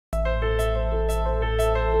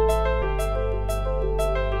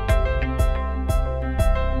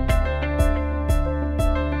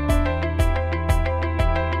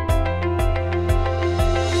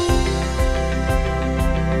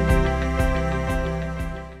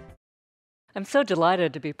I'm so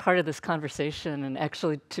delighted to be part of this conversation and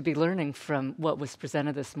actually to be learning from what was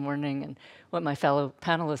presented this morning and what my fellow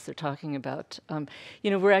panelists are talking about.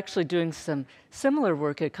 We're actually doing some similar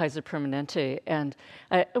work at Kaiser Permanente, and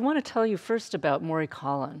I want to tell you first about Maury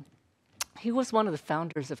Collin. He was one of the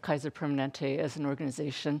founders of Kaiser Permanente as an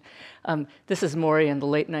organization. This is Maury in the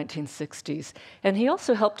late 1960s. And he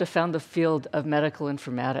also helped to found the field of medical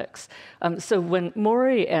informatics. So when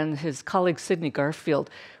Maury and his colleague Sidney Garfield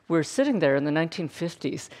were sitting there in the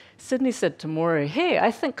 1950s, Sidney said to Maury, "Hey,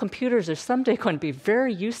 I think computers are someday going to be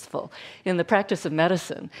very useful in the practice of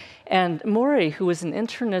medicine." And Maury, who was an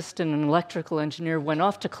internist and an electrical engineer, went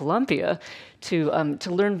off to Columbia to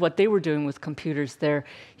learn what they were doing with computers there.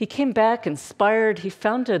 He came back inspired. He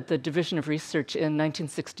founded the Division of Research in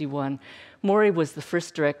 1961. Maury was the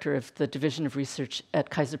first director of the Division of Research at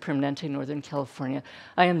Kaiser Permanente, Northern California.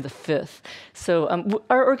 I am the fifth. So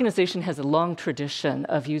our organization has a long tradition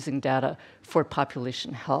of using data for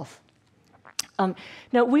population health.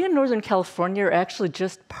 Now, we in Northern California are actually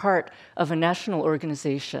just part of a national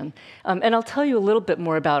organization. And I'll tell you a little bit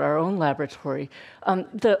more about our own laboratory.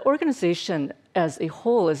 The organization as a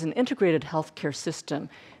whole is an integrated healthcare system,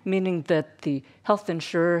 meaning that the health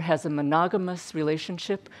insurer has a monogamous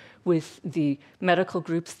relationship with the medical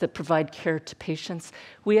groups that provide care to patients.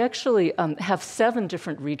 We actually have 7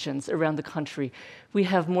 different regions around the country. We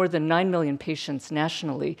have more than 9 million patients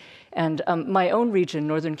nationally. And my own region,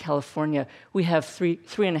 Northern California, we have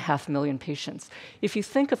 3.5 million patients. If you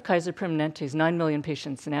think of Kaiser Permanente's 9 million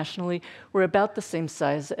patients nationally, we're about the same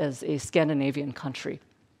size as a Scandinavian country.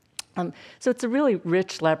 So it's a really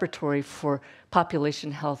rich laboratory for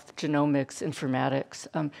population health, genomics, informatics.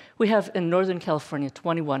 We have in Northern California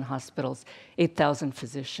 21 hospitals, 8,000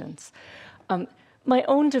 physicians. My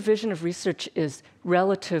own division of research is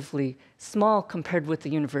relatively small compared with the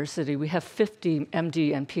university. We have 50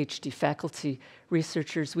 MD and PhD faculty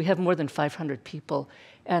researchers. We have more than 500 people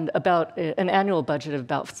and about an annual budget of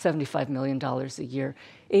about $75 million a year.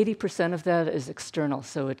 80% of that is external,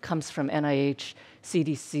 so it comes from NIH,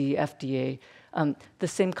 CDC, FDA, the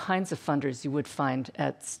same kinds of funders you would find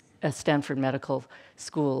at a Stanford Medical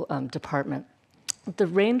School department. The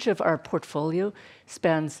range of our portfolio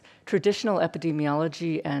spans traditional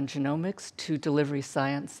epidemiology and genomics to delivery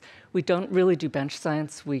science. We don't really do bench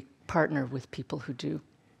science. We partner with people who do.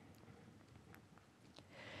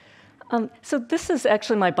 So this is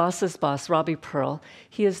actually my boss's boss, Robbie Pearl.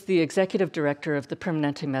 He is the executive director of the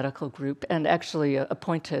Permanente Medical Group and actually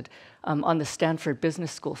appointed on the Stanford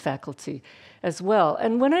Business School faculty as well.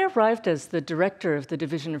 And when I arrived as the director of the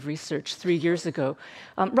Division of Research 3 years ago,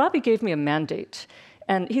 Robbie gave me a mandate.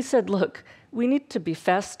 And he said, look, we need to be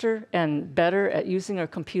faster and better at using our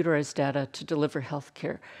computerized data to deliver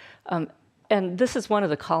healthcare. And this is one of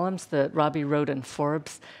the columns that Robbie wrote in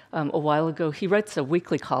Forbes a while ago. He writes a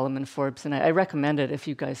weekly column in Forbes, and I recommend it if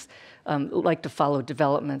you guys like to follow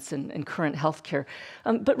developments in current healthcare.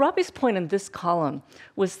 But Robbie's point in this column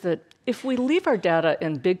was that if we leave our data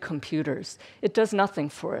in big computers, it does nothing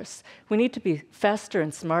for us. We need to be faster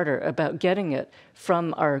and smarter about getting it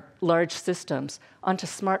from our large systems onto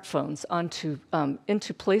smartphones,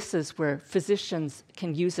 into places where physicians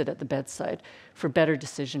can use it at the bedside for better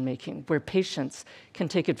decision making, where patients can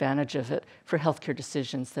take advantage of it for healthcare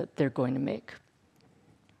decisions that they're going to make.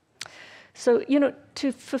 So,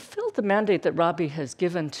 to fulfill the mandate that Robbie has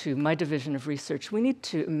given to my division of research, we need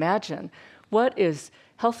to imagine what is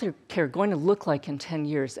healthcare going to look like in 10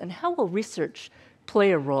 years, and how will research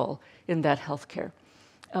play a role in that healthcare?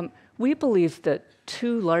 We believe that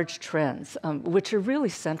 2 large trends, which are really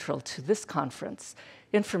central to this conference,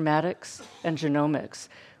 informatics and genomics,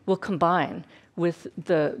 will combine with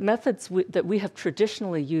the methods that we have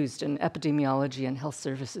traditionally used in epidemiology and health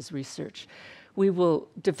services research. We will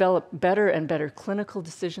develop better and better clinical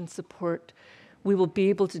decision support. We will be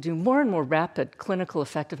able to do more and more rapid clinical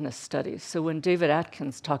effectiveness studies. So when David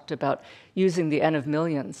Atkins talked about using the N of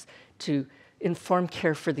millions to inform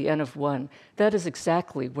care for the N of 1, that is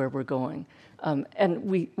exactly where we're going. And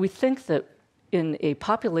we think that in a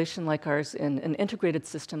population like ours, in an integrated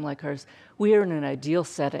system like ours, we are in an ideal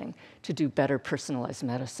setting to do better personalized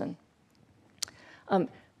medicine.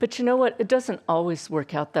 But you know what? It doesn't always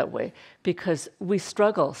work out that way because we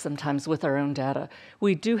struggle sometimes with our own data.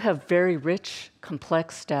 We do have very rich,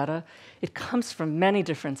 complex data. It comes from many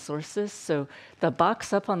different sources. So the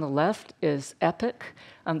box up on the left is Epic.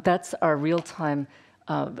 That's our real-time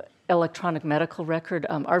electronic medical record.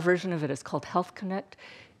 Our version of it is called Health Connect.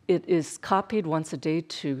 It is copied once a day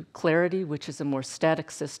to Clarity, which is a more static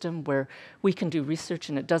system where we can do research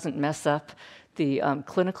and it doesn't mess up the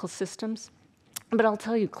clinical systems. But I'll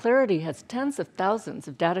tell you, Clarity has tens of thousands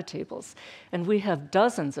of data tables, and we have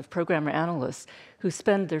dozens of programmer analysts who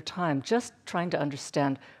spend their time just trying to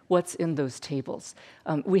understand what's in those tables.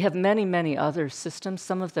 We have many, many other systems.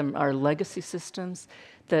 Some of them are legacy systems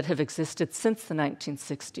that have existed since the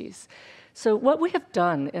 1960s. So what we have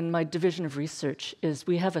done in my division of research is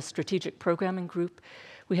we have a strategic programming group.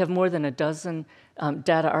 We have more than a dozen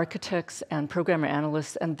data architects and programmer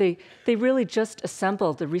analysts, and they really just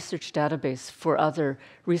assemble the research database for other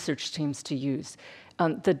research teams to use.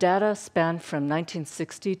 The data span from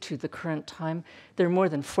 1960 to the current time. There are more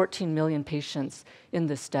than 14 million patients in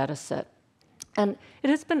this data set. And it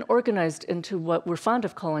has been organized into what we're fond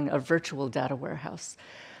of calling a virtual data warehouse.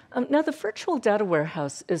 Now, the virtual data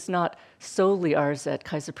warehouse is not solely ours at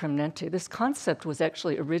Kaiser Permanente. This concept was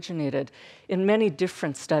actually originated in many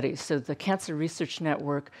different studies. So the Cancer Research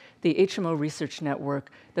Network, the HMO Research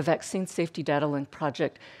Network, the Vaccine Safety Data Link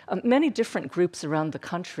Project, many different groups around the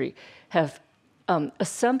country have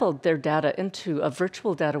assembled their data into a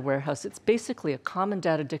virtual data warehouse. It's basically a common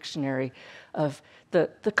data dictionary of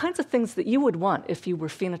the kinds of things that you would want if you were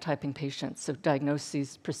phenotyping patients, so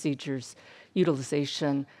diagnoses, procedures,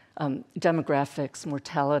 utilization, demographics,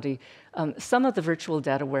 mortality. Some of the virtual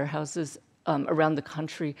data warehouses around the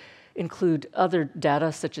country include other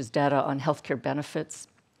data, such as data on healthcare benefits.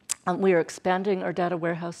 We are expanding our data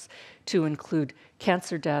warehouse to include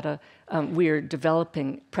cancer data. We are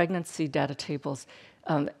developing pregnancy data tables.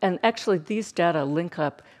 And actually, these data link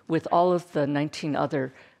up with all of the 19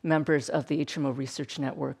 other members of the HMO Research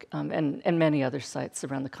Network and many other sites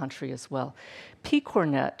around the country as well.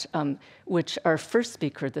 PCORNet, which our first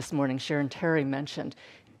speaker this morning, Sharon Terry, mentioned,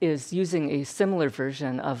 is using a similar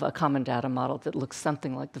version of a common data model that looks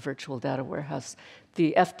something like the virtual data warehouse.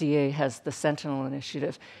 The FDA has the Sentinel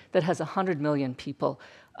Initiative that has 100 million people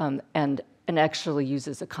and actually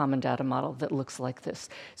uses a common data model that looks like this.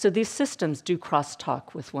 So these systems do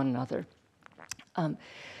crosstalk with one another.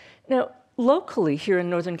 Now, locally here in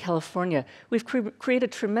Northern California, we've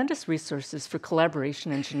created tremendous resources for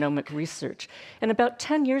collaboration in genomic research. And about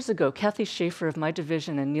 10 years ago, Kathy Schaefer of my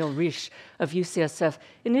division and Neil Reisch of UCSF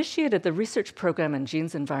initiated the research program in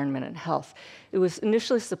genes, environment, and health. It was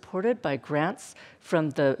initially supported by grants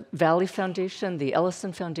from the Valley Foundation, the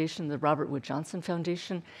Ellison Foundation, the Robert Wood Johnson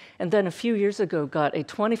Foundation, and then a few years ago got a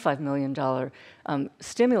 $25 million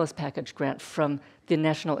stimulus package grant from the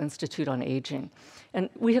National Institute on Aging. And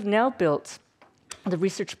we have now built the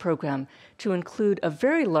research program to include a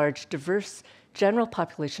very large, diverse general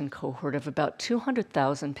population cohort of about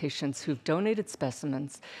 200,000 patients who've donated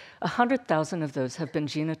specimens. 100,000 of those have been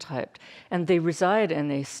genotyped, and they reside in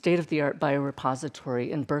a state-of-the-art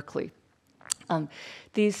biorepository in Berkeley.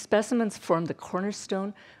 These specimens form the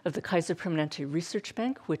cornerstone of the Kaiser Permanente Research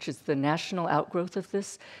Bank, which is the national outgrowth of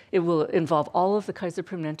this. It will involve all of the Kaiser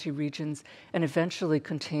Permanente regions and eventually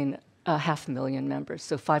contain 500,000 members,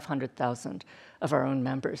 so 500,000 of our own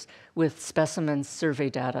members, with specimens, survey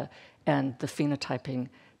data, and the phenotyping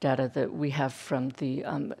data that we have from the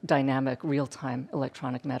dynamic real-time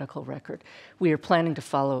electronic medical record. We are planning to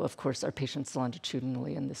follow, of course, our patients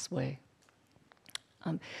longitudinally in this way.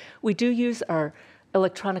 We do use our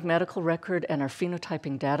electronic medical record and our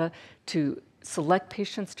phenotyping data to select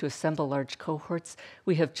patients to assemble large cohorts.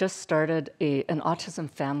 We have just started an autism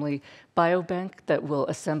family biobank that will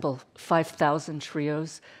assemble 5,000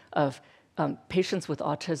 trios of patients with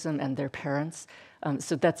autism and their parents.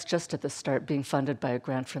 So that's just at the start, being funded by a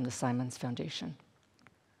grant from the Simons Foundation.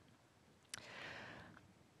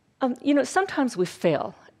 Sometimes we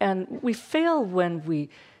fail, and we fail when we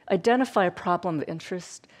identify a problem of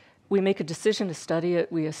interest. We make a decision to study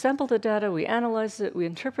it, we assemble the data, we analyze it, we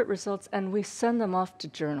interpret results, and we send them off to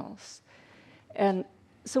journals. And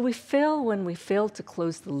so we fail when we fail to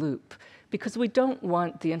close the loop, because we don't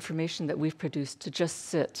want the information that we've produced to just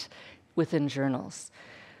sit within journals.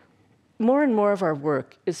 More and more of our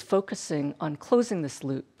work is focusing on closing this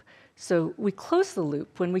loop. So we close the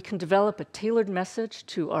loop when we can develop a tailored message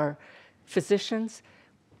to our physicians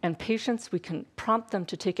and patients. We can prompt them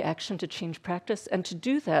to take action to change practice. And to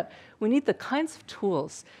do that, we need the kinds of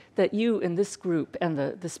tools that you in this group and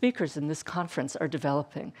the speakers in this conference are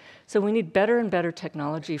developing. So we need better and better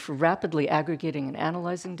technology for rapidly aggregating and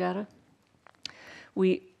analyzing data.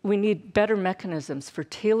 We need better mechanisms for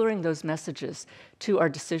tailoring those messages to our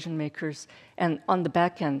decision makers, and on the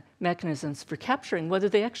back end, mechanisms for capturing whether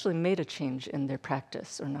they actually made a change in their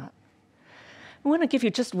practice or not. I want to give you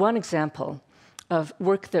just one example of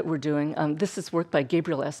work that we're doing. This is work by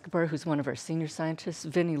Gabriel Escobar, who's one of our senior scientists,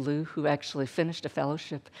 Vinnie Lieu, who actually finished a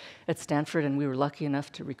fellowship at Stanford, and we were lucky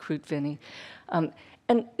enough to recruit Vinnie. And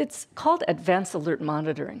it's called advanced alert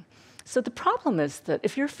monitoring. So the problem is that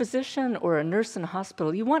if you're a physician or a nurse in a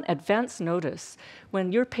hospital, you want advance notice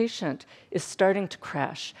when your patient is starting to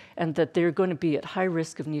crash and that they're going to be at high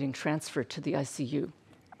risk of needing transfer to the ICU.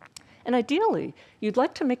 And ideally, you'd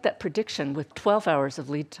like to make that prediction with 12 hours of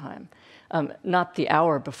lead time, not the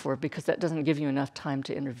hour before, because that doesn't give you enough time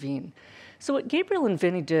to intervene. So what Gabriel and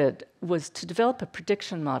Vinnie did was to develop a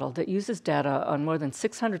prediction model that uses data on more than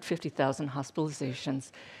 650,000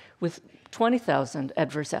 hospitalizations with 20,000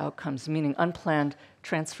 adverse outcomes, meaning unplanned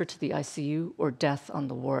transfer to the ICU or death on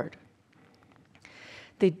the ward.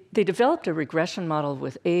 They developed a regression model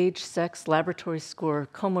with age, sex, laboratory score,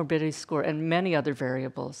 comorbidity score, and many other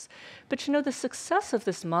variables. But you know, the success of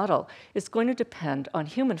this model is going to depend on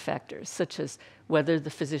human factors, such as whether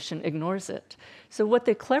the physician ignores it. So what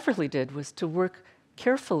they cleverly did was to work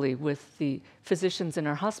carefully with the physicians in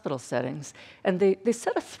our hospital settings, and they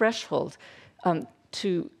set a threshold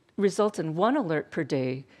to result in 1 alert per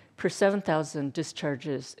day per 7,000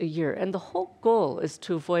 discharges a year. And the whole goal is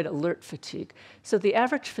to avoid alert fatigue. So the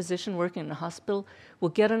average physician working in a hospital will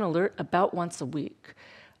get an alert about once a week.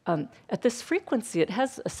 At this frequency, it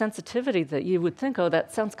has a sensitivity that you would think, oh,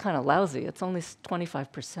 that sounds kind of lousy. It's only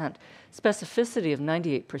 25%, specificity of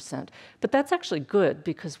 98%. But that's actually good,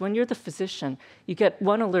 because when you're the physician, you get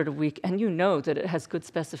 1 alert a week, and you know that it has good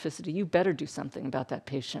specificity. You better do something about that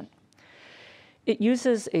patient. It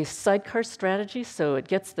uses a sidecar strategy, so it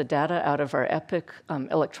gets the data out of our Epic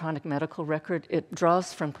electronic medical record. It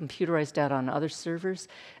draws from computerized data on other servers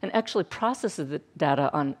and actually processes the data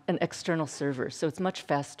on an external server, so it's much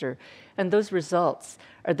faster. And those results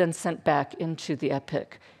are then sent back into the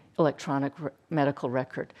Epic electronic medical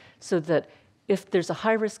record, so that if there's a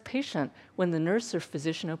high-risk patient, when the nurse or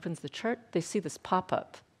physician opens the chart, they see this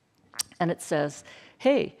pop-up. And it says,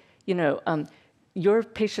 hey, you know, your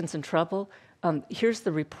patient's in trouble. Here's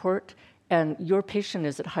the report, and your patient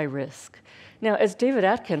is at high risk. Now, as David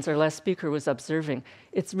Atkins, our last speaker, was observing,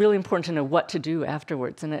 it's really important to know what to do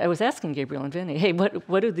afterwards. And I was asking Gabriel and Vinnie, hey,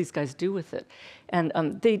 what do these guys do with it?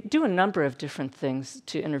 And they do a number of different things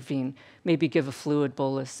to intervene, maybe give a fluid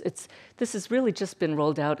bolus. This has really just been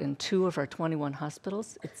rolled out in 2 of our 21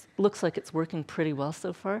 hospitals. It looks like it's working pretty well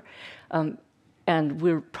so far. And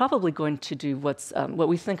we're probably going to do what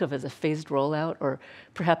we think of as a phased rollout, or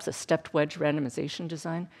perhaps a stepped wedge randomization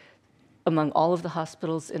design among all of the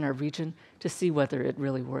hospitals in our region to see whether it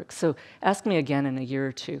really works. So ask me again in a year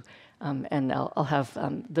or 2, and I'll have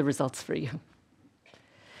the results for you.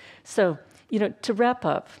 So, you know, to wrap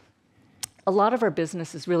up, a lot of our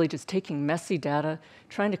business is really just taking messy data,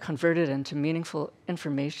 trying to convert it into meaningful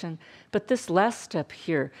information. But this last step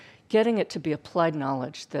here, getting it to be applied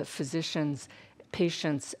knowledge that physicians,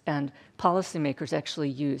 patients, and policymakers actually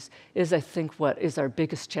use is, I think, what is our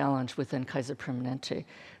biggest challenge within Kaiser Permanente.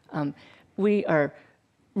 We are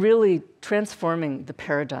really transforming the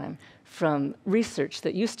paradigm from research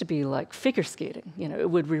that used to be like figure skating. You know, it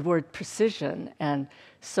would reward precision and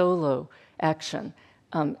solo action,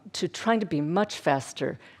 to trying to be much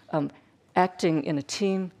faster, acting in a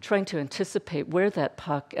team, trying to anticipate where that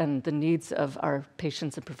puck and the needs of our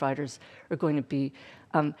patients and providers are going to be.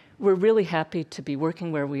 We're really happy to be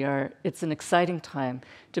working where we are. It's an exciting time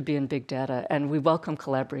to be in big data, and we welcome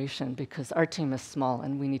collaboration because our team is small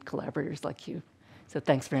and we need collaborators like you. So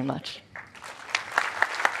thanks very much.